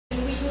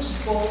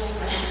use both,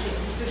 I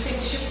think. It's the same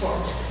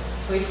support.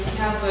 So if we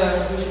have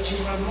a really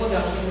general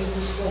model, then we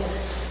use both.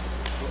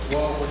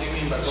 What do you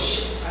mean by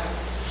both?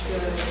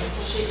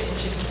 The shape and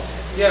shape model.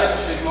 Yeah,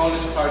 shape model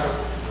is part of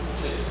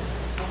shape.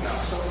 Okay, no.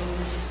 So in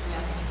this,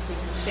 yeah, so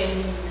it's the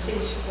same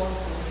support.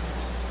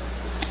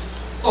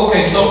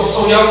 Okay, so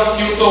we have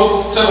few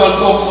talks, several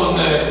talks on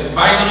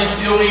binary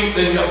theory,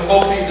 then we have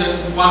coffee,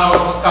 then 1 hour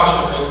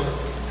discussion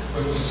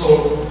when we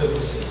solve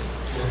everything.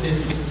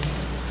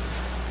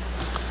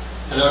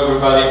 Hello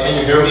everybody, can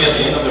you hear me at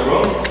the end of the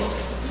room?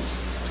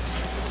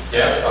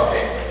 Yes?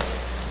 Okay.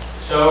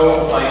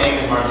 So, my name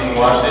is Martin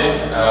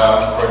Huarte.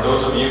 For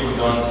those of you who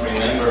don't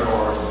remember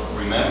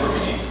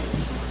me,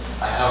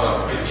 I have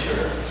a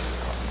picture.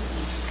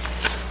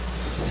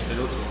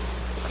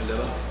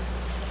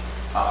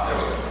 Ah, there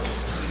we go.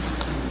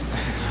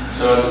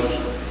 So,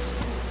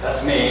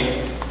 that's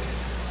me,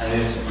 and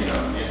this, you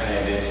can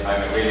identify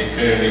me really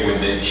clearly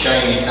with the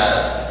shiny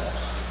cast.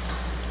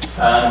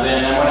 And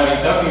then I'm going to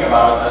be talking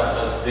about,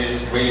 as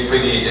this really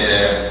pretty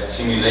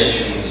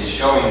simulation is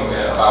showing,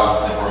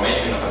 about the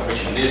formation of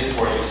accretion disks,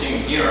 where you see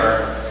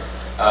here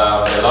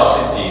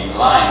velocity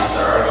lines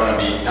that are going to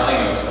be telling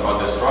us about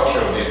the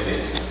structure of these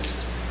disks.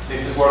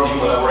 This is work in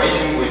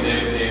collaboration with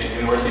the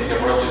University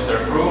of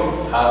Rochester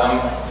crew, Adam,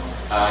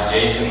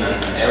 Jason,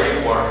 and Eric,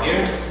 who are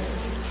here.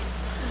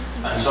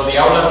 And so the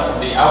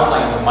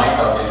outline of my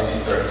talk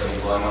is very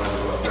simple. I'm going to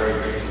do a very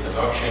brief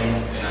introduction,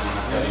 and I'm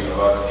going to tell you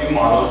about a few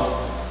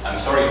models. I'm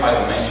sorry if I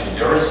don't mention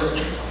yours.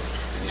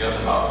 It's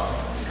just about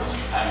because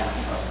of time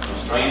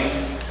constraints.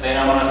 Then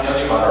I'm going to tell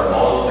you about our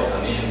model, the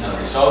conditions and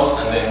results,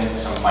 and then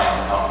some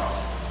final comments.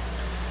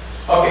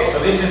 Okay, so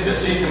this is the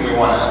system we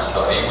want to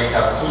study. We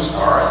have 2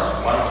 stars.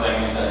 One of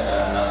them is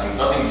an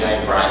asymptotic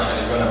giant branch, and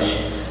it's going to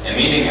be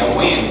emitting a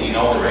wind in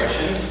all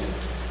directions.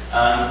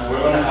 And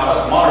we're going to have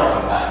a smaller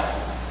companion.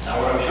 Now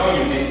what I'm showing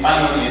you in this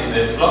panel is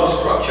the flow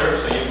structure,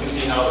 so you can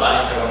see how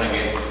lines are going to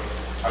be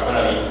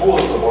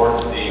pulled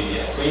towards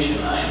the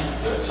accretion line,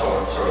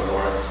 towards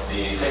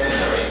the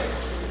secondary,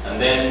 and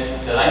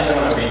then the lines are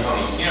going to be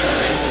coming here, and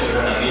eventually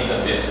they're going to meet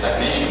at the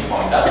stagnation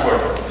point. That's where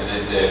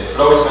the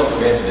flow is going to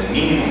get to the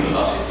minimum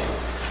velocity.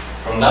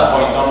 From that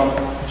point on,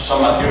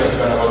 some material is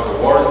going to go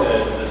towards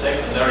the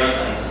secondary,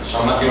 and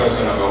some material is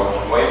going to go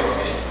away from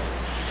it.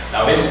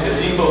 Now this is the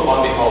simple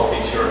Pondy Hall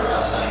picture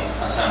as I'm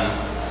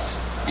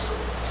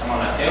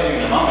going to tell you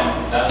in a moment.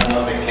 That's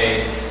not the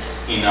case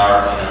in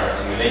our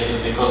simulations,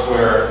 because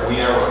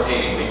we are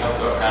rotating. We have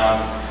to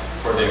account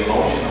for the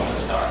motion of the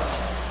stars.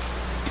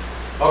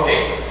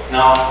 Okay,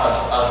 now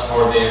as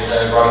for the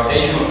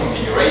gravitational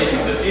configuration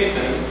of the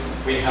system,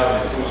 we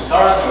have the 2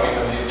 stars and we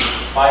have these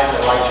 5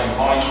 divergent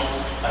points,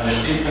 and the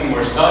system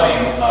we're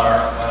studying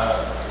are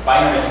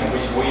binaries in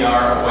which we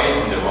are away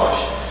from the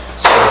Roche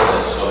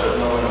surface, so there's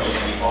not going to be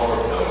any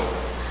overflow.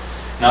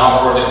 Now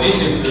for the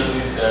physics,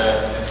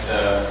 this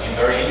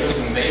very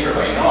interesting paper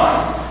by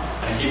Noah,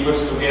 and he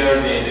puts together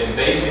the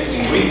basic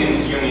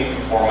ingredients you need to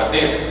form a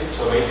disk.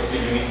 So basically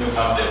you need to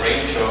have the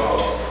ratio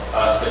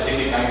of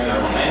specific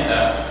angular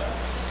momenta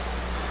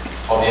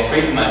of the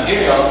accreted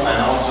material and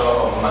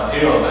also of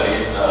material that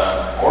is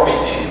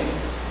orbiting.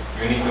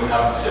 You need to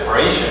have the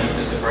separation.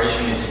 The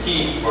separation is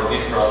key for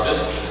this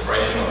process, the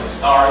separation of the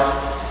stars.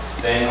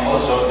 Then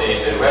also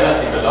the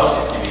relative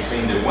velocity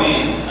between the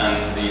wind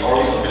and the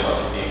orbital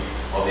velocity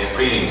of the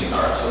accreting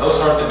star. So those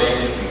are the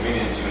basic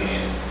ingredients you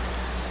need.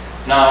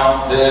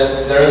 Now,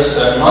 there's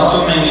not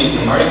too many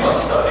numerical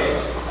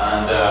studies,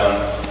 and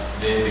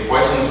the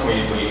questions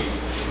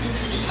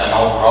it's an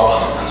old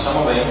problem, and some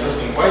of the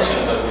interesting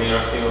questions that we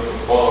are still to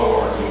follow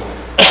or to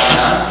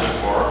find answers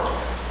for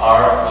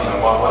are,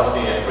 what was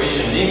the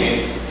accretion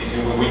limit if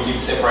we keep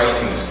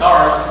separating the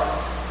stars,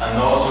 and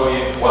also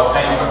what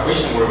kind of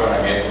accretion we're going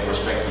to get with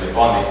respect to the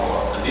bonding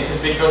coil. And this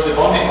is because the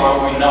bonding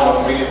coil we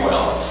know really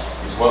well.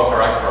 It's well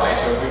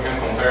characterized, so if we can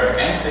compare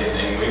against it,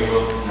 then we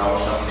will know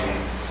something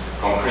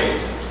concrete.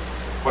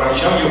 What I'm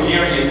showing you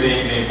here is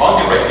the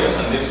boundary radius,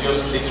 and this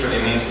just literally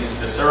means it's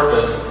the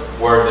surface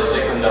where the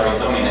secondary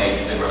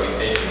dominates the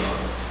gravitational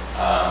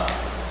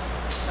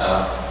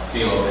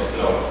field of the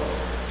flow.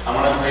 I'm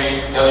going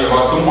to tell you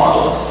about 2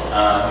 models,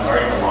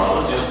 numerical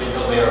models, just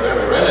because they are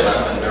very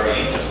relevant and very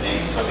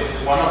interesting. So this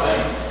is one of them.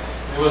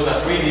 This was a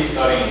 3D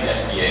study in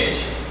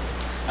SPH.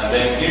 And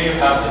then here you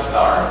have the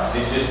star.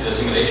 This is the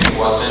simulation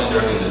was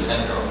centered in the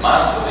center of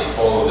mass, so they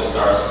follow the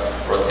stars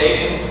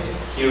rotating.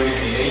 Here is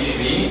the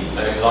AGV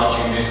that is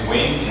launching this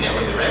wind in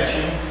every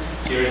direction.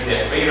 Here is the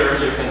accretor.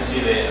 You can see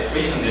the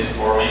accretion disk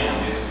forming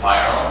and this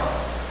spiral.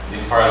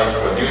 This spiral is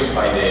produced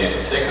by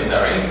the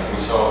secondary. We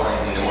saw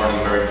in the morning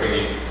very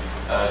pretty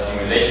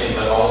simulations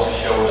that also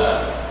show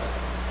that.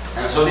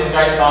 And so these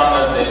guys found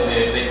that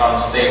they found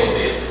stable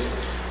disks,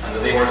 and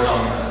that there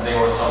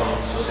were some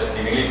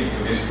susceptibility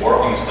to these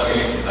warping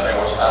stabilities that I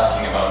was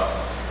asking about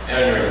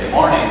earlier in the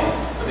morning.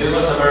 But this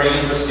was a very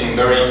interesting,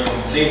 very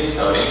complete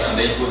study, and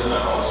they put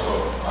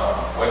also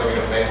quite a bit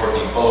of effort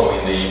in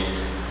following the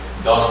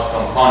dust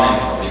component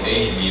of the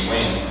HB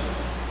wind.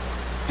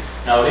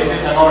 Now this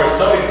is another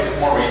study. This is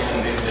more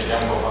recent. This is a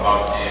jump of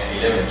about 11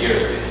 11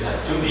 years. This is a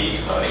 2D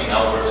study.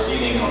 Now we're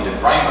seeing on the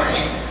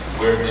primary.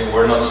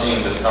 We're not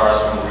seeing the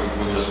stars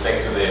with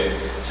respect to the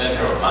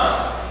center of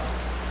mass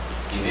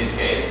in this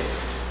case.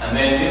 And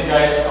then these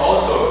guys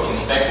also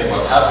inspected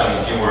what happened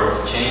if you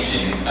were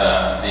changing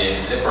the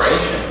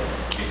separation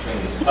between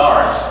the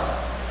stars.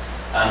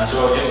 And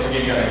so just to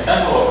give you an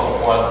example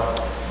of what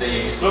they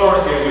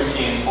explored, here you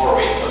see in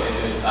orbit. So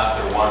this is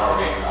after one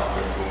orbit, after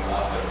two,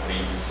 after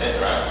three,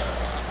 etc.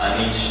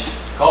 And each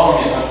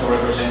column is going to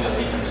represent a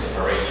different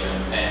separation,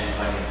 10,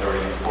 20, 30,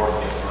 and 40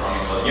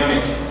 astronomical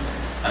units.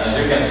 And as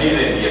you can see,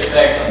 the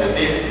effect on the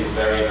disk is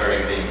very,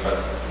 very big.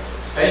 But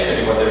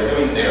especially what they're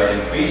doing, they are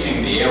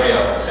increasing the area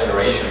of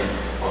acceleration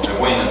of the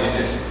wind. And this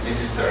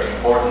is very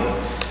important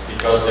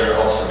because their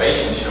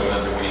observations show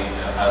that the wind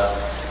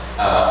has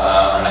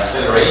an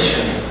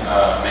acceleration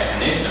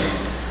mechanism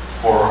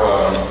for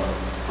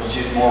which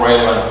is more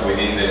relevant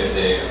within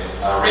the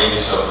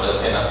range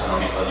of 10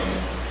 astronomical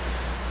units.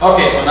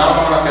 Okay, so now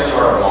I'm going to tell you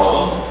our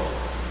model.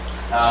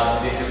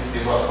 This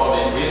was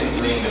published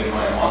recently in the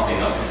monthly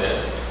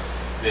notices.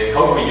 The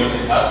code we use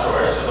is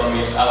Astroverse, so don't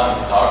miss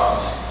Alan's talk.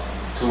 It's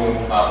 2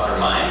 after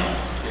mine.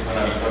 He's going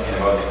to be talking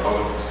about the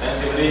code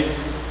extensively.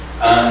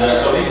 And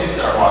so this is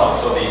our model.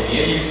 So the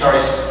AX star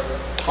is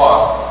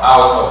far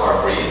out of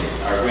our grid.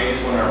 Our grid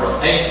is going to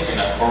rotate, so in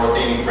a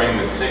rotating frame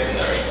with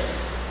secondary.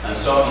 And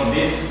so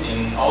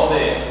in all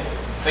the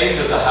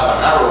phases that have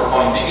an arrow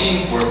pointing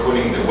in, we're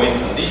putting the wind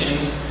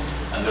conditions,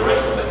 and the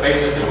rest of the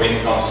phases, the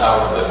wind comes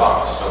out of the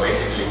box. So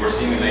basically, we're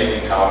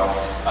simulating how,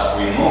 as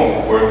we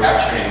move, we're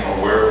capturing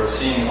or we're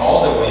seeing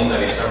all the wind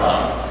that is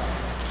around.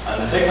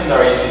 And the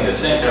secondary is in the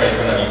center, is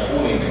going to be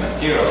pulling the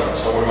material,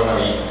 so we're going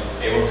to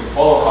be able to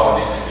follow how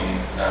this is being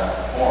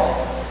formed.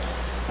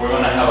 We're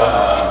going to have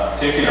a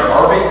circular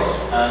orbit,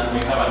 and we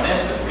have a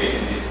nested grid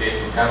in this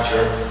case to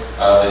capture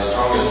the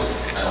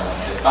strongest,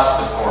 the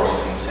fastest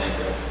orbits in the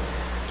center.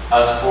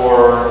 As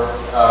for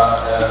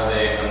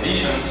the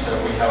conditions,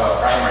 we have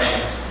a primary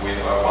with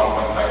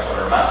 1.5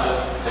 solar masses,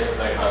 the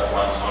secondary has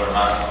 1 solar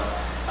mass,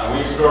 and we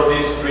explore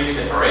these 3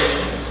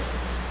 separations.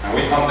 And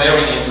we found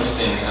very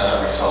interesting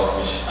results,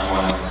 which I'm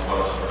going to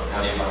disclose or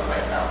tell you about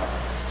right now.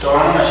 So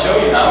what I'm going to show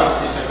you now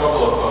is a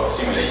couple of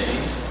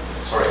simulations,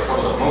 sorry, a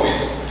couple of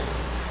movies.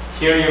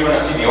 Here you're going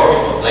to see the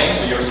orbital plane,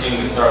 so you're seeing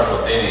the stars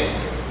rotating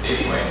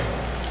this way.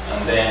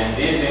 And then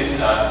this is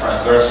a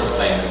transversal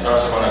plane, the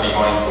stars are going to be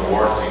going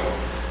towards you.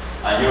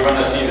 And you're going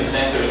to see the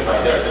center is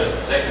right there, there's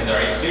the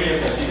secondary. Here you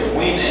can see the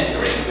wind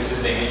entering, this is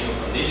the initial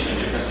condition.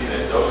 You can see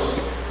that those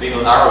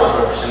little arrows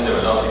represent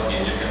the velocity,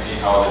 and you can see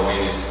how the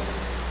wind is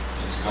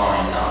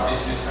going. Now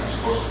this is, I'm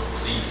supposed to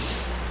click.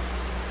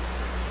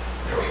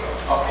 There we go.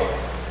 Okay.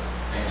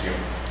 Thank you.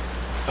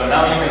 So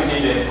now you can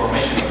see the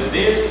formation of the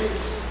disk.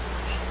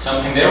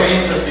 Something very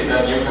interesting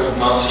that you could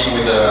not see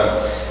with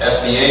the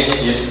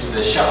SPH is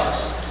the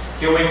shocks.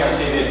 Here we can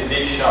see this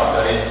big shock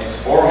that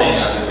is forming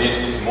as the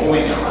disk is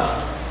moving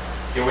around.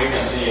 Here we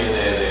can see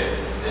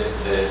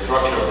the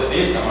structure of the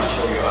disk. I'm going to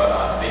show you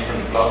a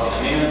different plot in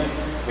a minute.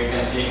 We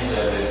can see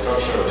the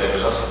structure of the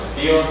velocity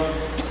field.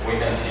 We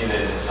can see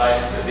the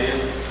size of the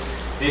disk.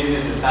 This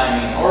is the time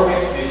in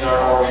orbits. These are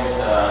orbits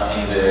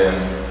in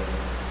the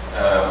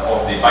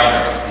of the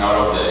binary, not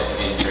of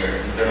the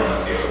internal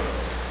material.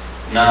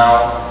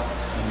 Now,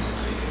 can you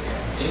click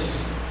again?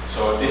 This.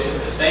 So this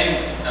is the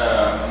same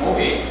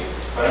movie,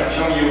 but I'm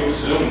showing you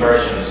zoom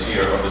versions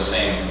here of the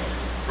same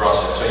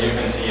process, so you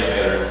can see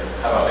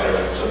have a better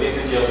look. So this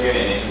is just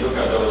getting in. Look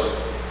at those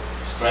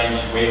strange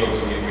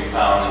wiggles we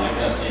found, and you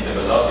can see the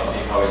velocity,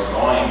 how it's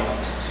going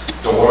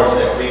towards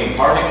the accreting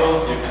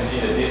particle. You can see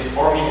the disk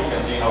forming. You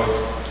can see how it's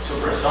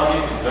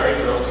supersonic. It's very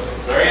close to the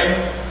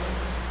Keplerian.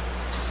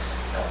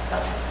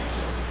 That's it.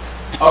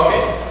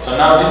 Okay, so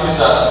now this is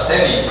a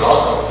steady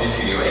plot of this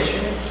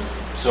situation.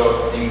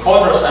 So in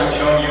colors, I'm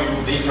showing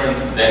you different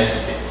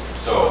densities.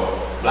 So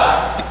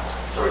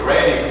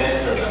red is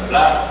denser than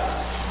black,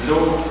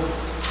 blue,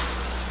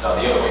 the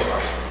other way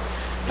around.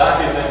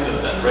 Black is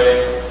denser than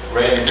red,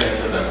 red is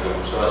denser than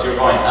blue. So as you're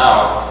going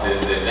out,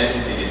 the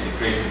density is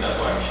decreasing. That's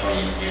what I'm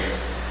showing you here.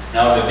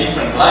 Now the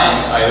different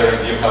lines, either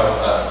if you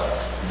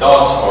have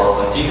dots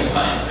or continuous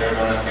lines, they're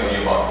going to tell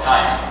you about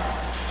time.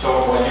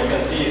 So what you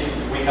can see is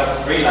we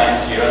have 3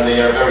 lines here, and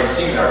they are very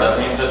similar. That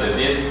means that the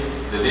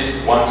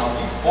disk once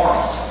it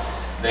forms,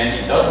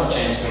 then it doesn't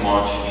change too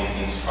much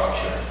in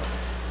structure.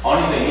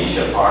 Only the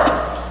initial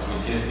part,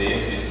 which is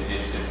this,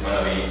 is going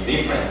to be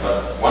different.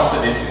 But once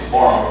the disk is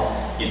formed,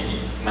 it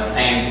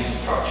maintains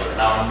its structure.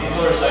 Now, on this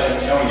other side,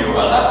 I'm showing you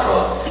a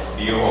lateral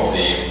view of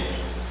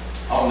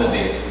the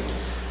disk.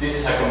 This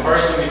is a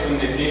comparison between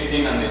the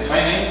 15 and the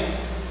 20.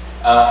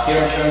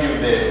 Here I'm showing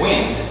you the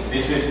wind.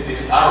 This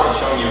arrow is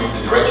showing you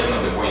the direction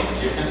of the wind.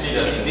 You can see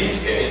that in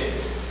this case,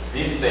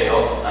 this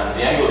tail and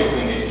the angle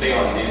between this tail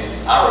and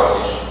this arrow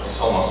is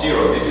almost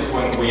 0. This is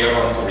when we are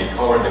going to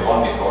recover the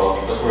boundary hole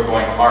because we're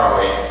going far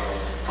away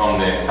from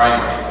the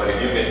primary. But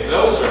if you get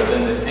closer,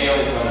 then the tail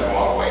is going to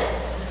go away.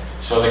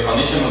 So the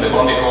condition of the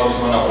boundary hole is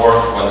going to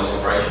work when the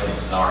separation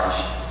is large.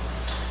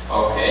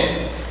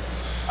 Okay.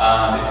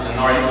 This is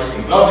another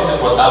interesting plot. This is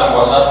what Alan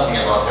was asking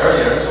about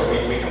earlier. So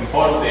we can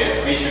plot the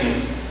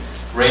accretion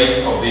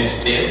rate of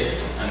these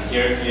disks, and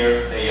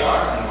here they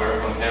are, and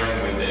we're comparing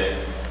with the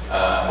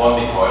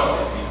bonded coil.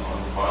 This means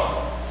bonded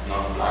coil,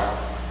 not black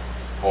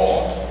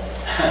ball.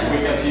 And we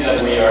can see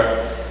that we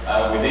are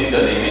within the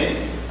limit.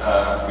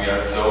 We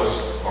are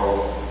close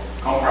or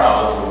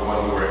comparable to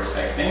what we were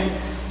expecting.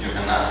 You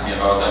can ask me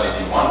about that if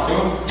you want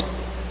to.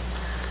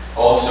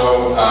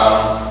 Also,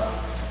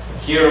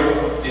 here,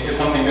 this is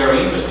something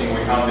very interesting.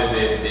 We found that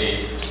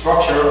the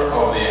structure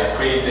of the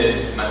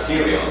accreted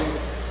material,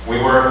 we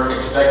were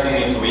expecting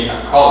it to be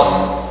a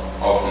column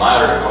of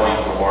matter going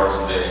towards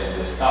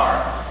the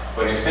star.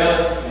 But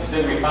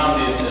instead we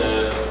found this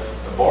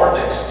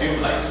vortex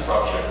tube-like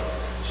structure.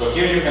 So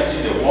here you can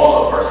see the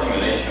wall of our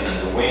simulation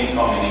and the wind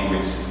coming in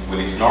with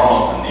its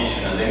normal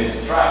condition, and then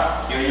it's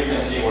trapped. Here you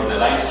can see where the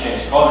lines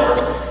change color.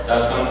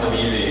 That's going to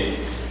be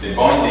the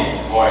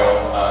bonding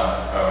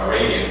coil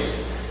radius.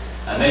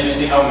 And then you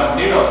see how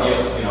material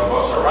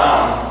goes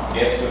around,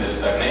 gets to the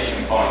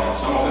stagnation point, and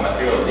some of the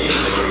material leaves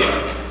the grid,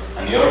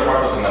 and the other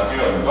part of the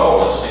material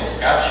goes, is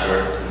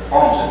captured, and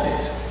forms a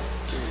disk.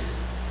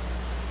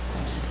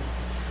 Thank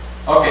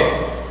you. Okay.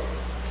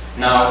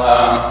 Now,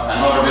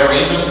 another very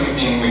interesting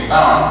thing we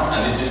found,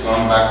 and this is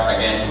going back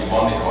again to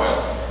bonded coil,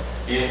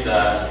 is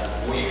that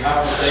we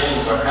have to take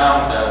into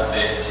account that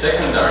the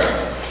secondary,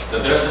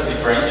 that there's a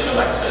differential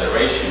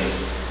acceleration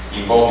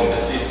involved in the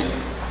system.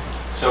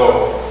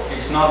 So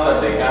it's not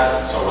that the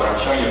gas, so what I'm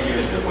showing you here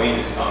is the wind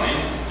is coming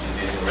in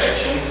this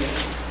direction.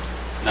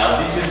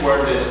 Now this is where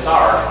the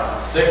star,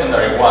 the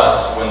secondary,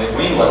 was when the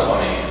wind was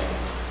coming in.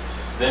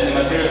 Then the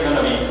material is going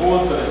to be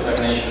pulled to the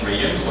stagnation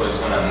region, so it's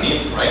going to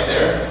meet right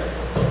there.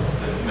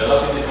 The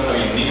velocity is going to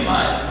be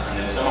minimized, and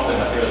then some of the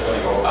material is going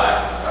to go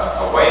back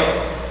away,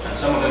 and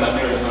some of the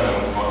material is going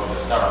to go to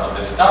the star. But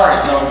the star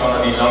is not going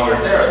to be longer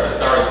there. The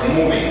star is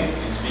moving.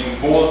 It's being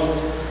pulled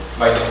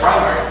by the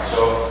primary.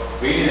 So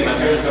really the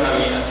material is going to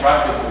be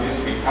attracted to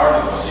this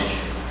retarded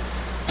position.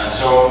 And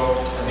so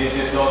this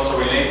is also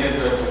related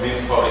to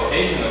this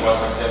publication that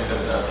was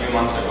accepted a few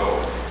months ago.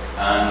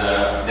 And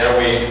there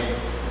we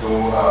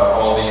do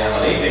all the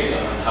analytics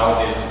on how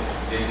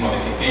this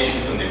modification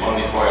to the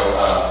bonded coil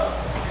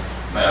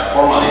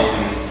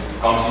formalism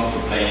comes into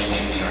play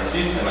in our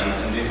system.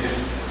 And this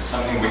is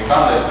something we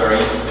found that's very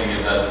interesting,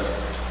 is that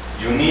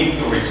you need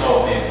to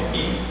resolve this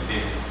B,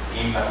 this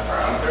impact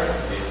parameter,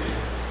 this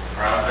is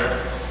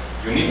parameter.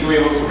 You need to be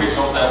able to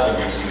resolve that with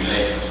your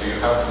simulation. So you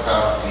have to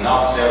have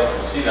enough cells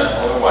to see that,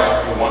 otherwise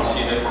you won't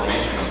see the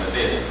formation of the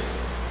disk.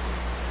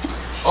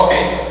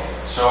 Okay,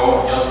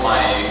 so just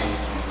my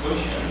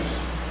conclusions.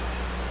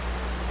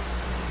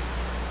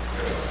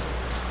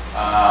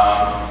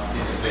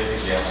 This is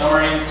basically a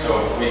summary.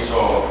 So we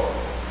saw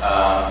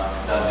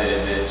that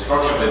the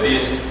structure of the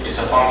disk is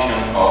a function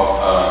of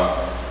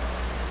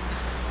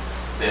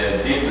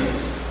the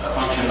distance, a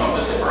function of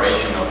the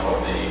separation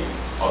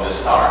of the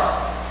stars.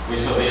 We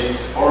saw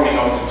disks forming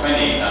up to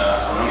 20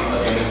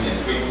 astronomical units in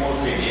full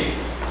 3D.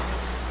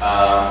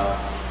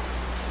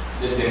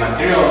 The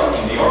material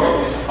in the orbits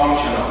is a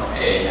function of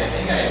A. I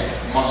think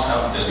I must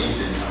have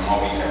deleted a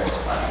movie I was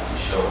planning to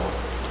show.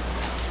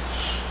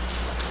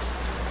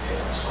 Okay,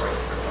 I'm sorry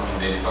for doing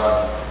this, but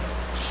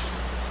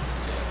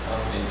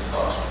totally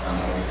lost a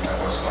movie I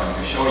was going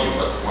to show you.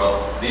 But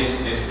well,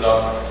 this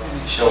plot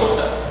shows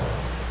that.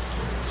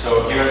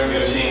 So here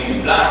you're seeing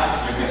in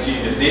black, you can see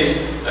the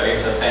disk that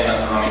is at 10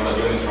 astronomical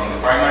units from the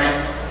primary.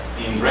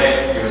 In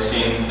red, you're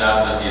seeing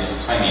that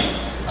is 20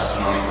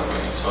 astronomical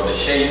units. So the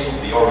shape of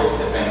the orbits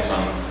depends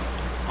on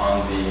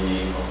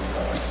the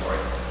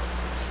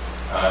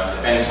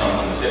depends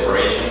on the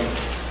separation.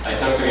 I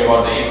talked to you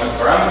about the impact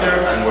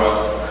parameter, and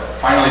well,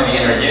 finally the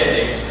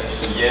energetics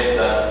suggest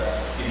that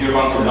if you're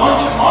going to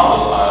launch a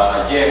model,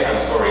 a jet,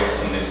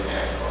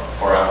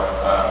 for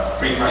a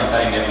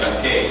pre-planetary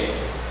nebula case,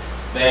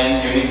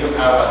 then you need to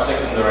have a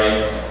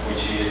secondary,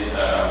 which is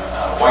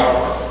a white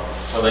world,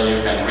 so that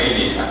you can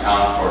really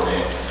account for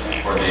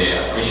the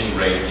accretion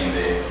rate in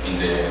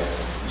the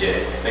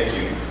jet. Thank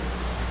you.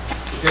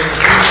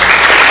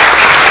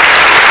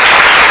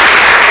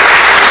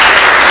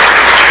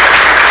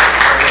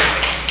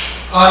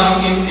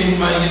 In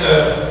my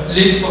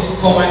list of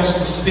comments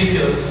to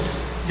speakers,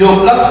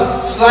 your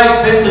last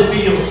slide better be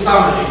your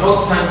summary,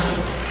 not thank you.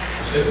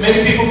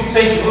 Many people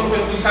thank you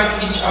when we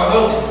thank each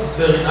other. It's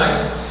very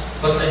nice.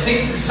 But I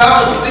think the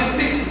summary,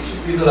 this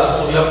should be the last,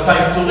 so we have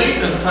time to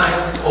read and find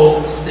all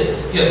the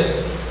mistakes. Yes?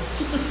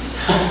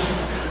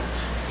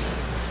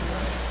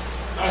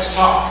 Nice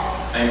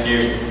talk. Thank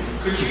you.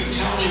 Could you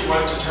tell me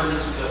what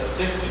determines the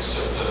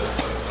thickness of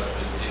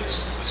the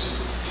disk?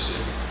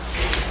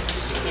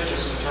 Is the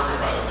thickness determined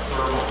by the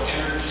thermal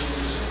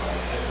energies or by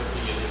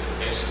entropy at the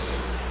base of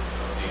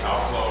the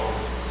outflow?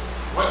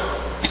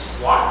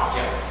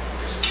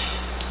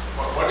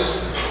 What is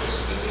the thickness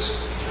of the disk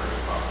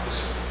determined by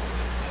physics?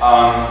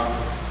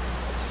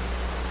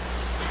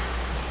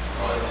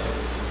 Well,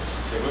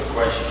 it's a good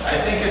question. I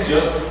think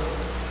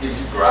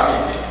it's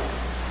gravity.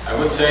 I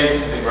would say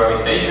the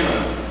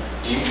gravitational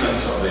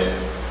influence of the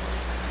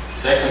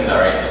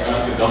secondary is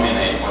going to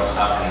dominate what's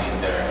happening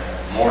there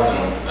more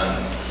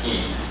than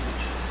heat.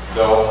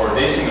 Though for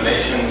this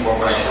simulation,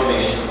 when I showed the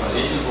initial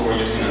conditions, we were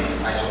using an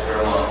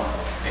isothermal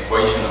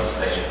equation of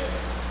state.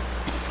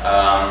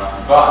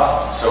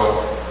 So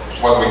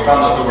what we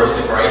found as we were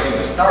separating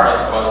the stars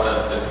was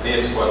that the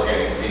disk was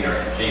getting thinner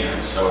and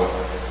thinner. So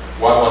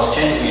what was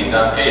changing in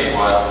that case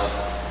was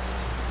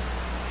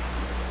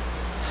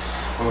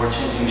we were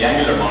changing the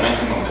angular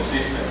momentum of the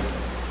system.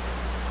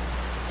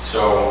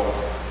 So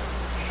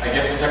I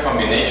guess it's a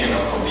combination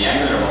of the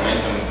angular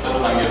momentum,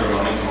 total angular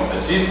momentum of the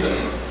system,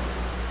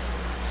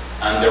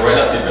 and the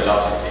relative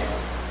velocity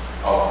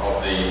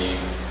of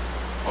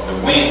the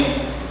wind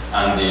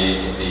and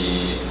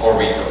the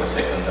orbit of the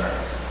secondary.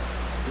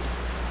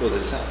 Well, the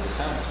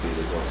sound speed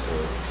is also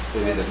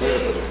maybe the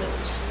vertical.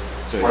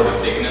 For the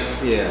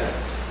thickness? Yeah,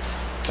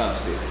 sound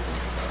speed.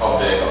 Of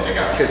the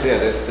gas. Because yeah,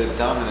 the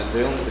dominant,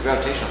 the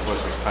gravitational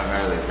force is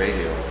primarily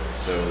radial.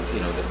 So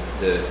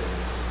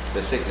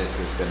the thickness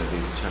is going to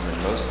be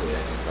determined mostly, I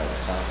think, by the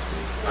sound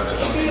speed. But there's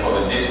something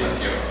called the disk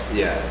material.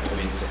 Yeah, I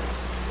mean.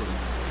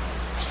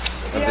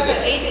 If you have an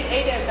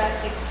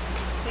adiabatic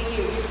thing,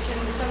 you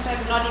can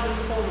sometimes not even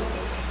form a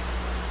disk.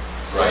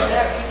 So Right.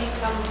 you need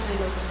some kind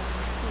of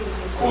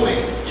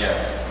Cooling,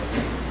 yeah.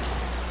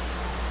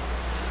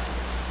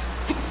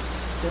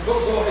 Go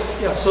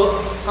ahead. Yeah,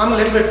 so I'm a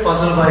little bit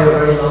puzzled by your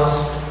very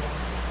last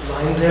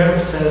line there.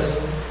 It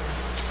says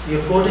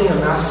you're quoting a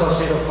mass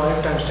loss rate of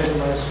 5 times 10 to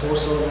minus 4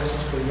 solar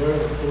masses per year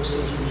in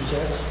post-AGV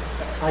jets.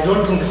 I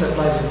don't think this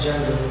applies in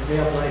general. It may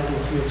apply to a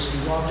few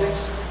extreme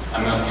objects.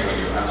 I'm not hearing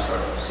you answer.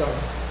 Sorry.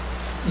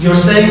 You're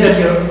saying that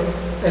your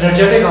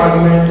energetic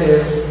argument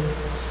is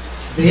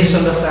based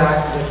on the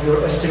fact that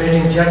you're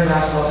estimating jet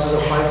mass losses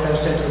of 5 times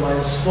 10 to the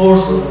minus 4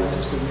 solar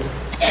masses per year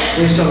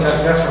based on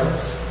that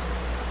reference.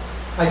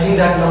 I think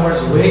that number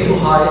is way too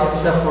high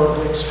except for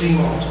the extreme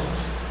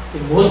objects.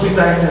 In most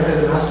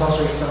pre-planetary, the mass loss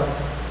rates are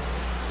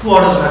 2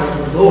 orders of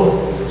magnitude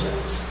lower in the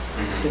jets.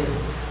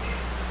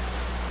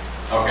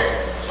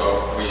 Okay,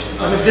 so we should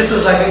not. I mean, this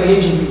is like an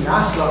AGV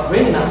mass loss,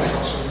 wind mass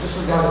loss rate. This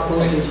is not a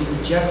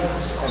post-AGV jet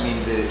mass loss I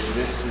mean,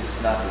 this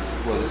is not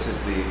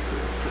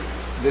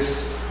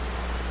this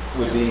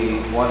would be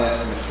one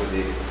estimate for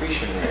the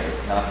accretion rate,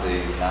 not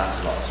the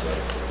mass loss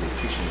rate, but the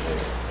accretion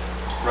rate.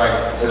 Right,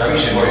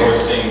 that's what we're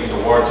seeing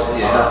towards.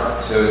 Yeah,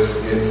 so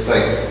it's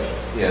like,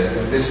 yeah,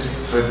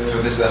 this for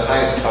this the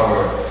highest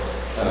power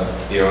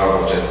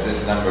BRR jets.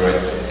 This number I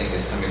think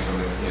is coming from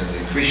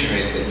the accretion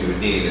rates that you would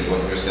need, and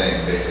what you're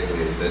saying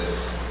basically is that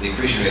the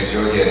accretion rates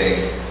you're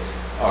getting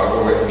are,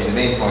 I mean, the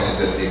main point is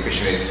that the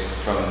accretion rates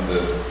from the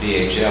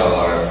BHL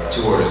are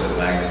 2 orders of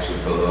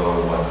magnitude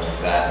below what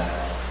that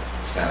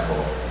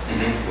sample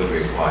would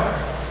require.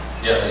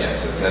 Yes. Yeah,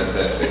 so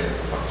that's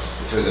basically the point.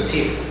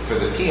 For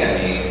the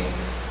PNE,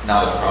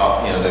 not a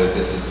problem.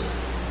 This is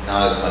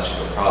not as much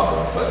of a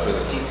problem, but for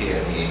the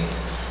PPNE,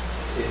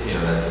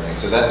 that's the thing.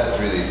 So that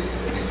really,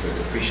 I think, for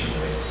the accretion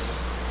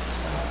rates.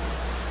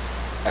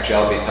 Actually,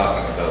 I'll be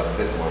talking a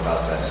bit more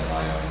about that in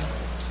my own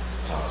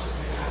talks.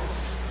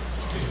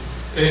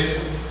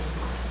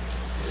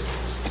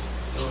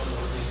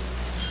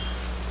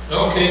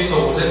 Okay,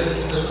 so let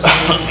us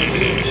move to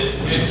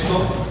the next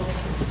topic.